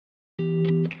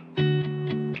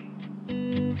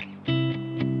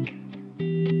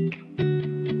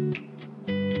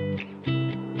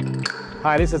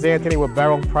Hi, this is Anthony with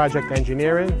Beryl Project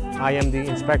Engineering. I am the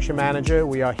inspection manager.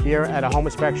 We are here at a home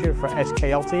inspection for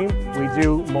SKL team. We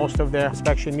do most of their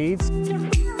inspection needs.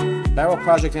 Beryl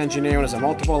Project Engineering is a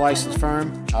multiple licensed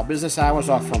firm. Our business hours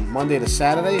are from Monday to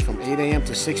Saturday from 8 a.m.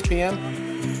 to 6 p.m.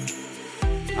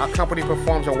 Our company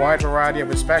performs a wide variety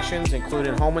of inspections,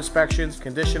 including home inspections,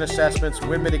 condition assessments,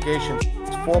 wind mitigation,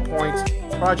 4 points,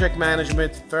 project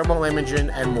management, thermal imaging,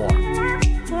 and more.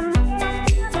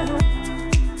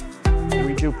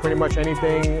 We do pretty much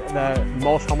anything that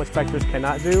most home inspectors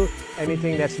cannot do,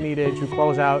 anything that's needed to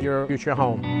close out your future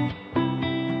home.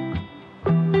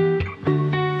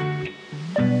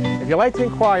 If you'd like to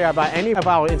inquire about any of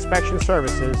our inspection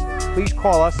services, please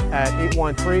call us at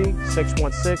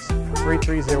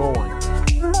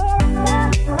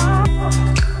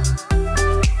 813-616-3301.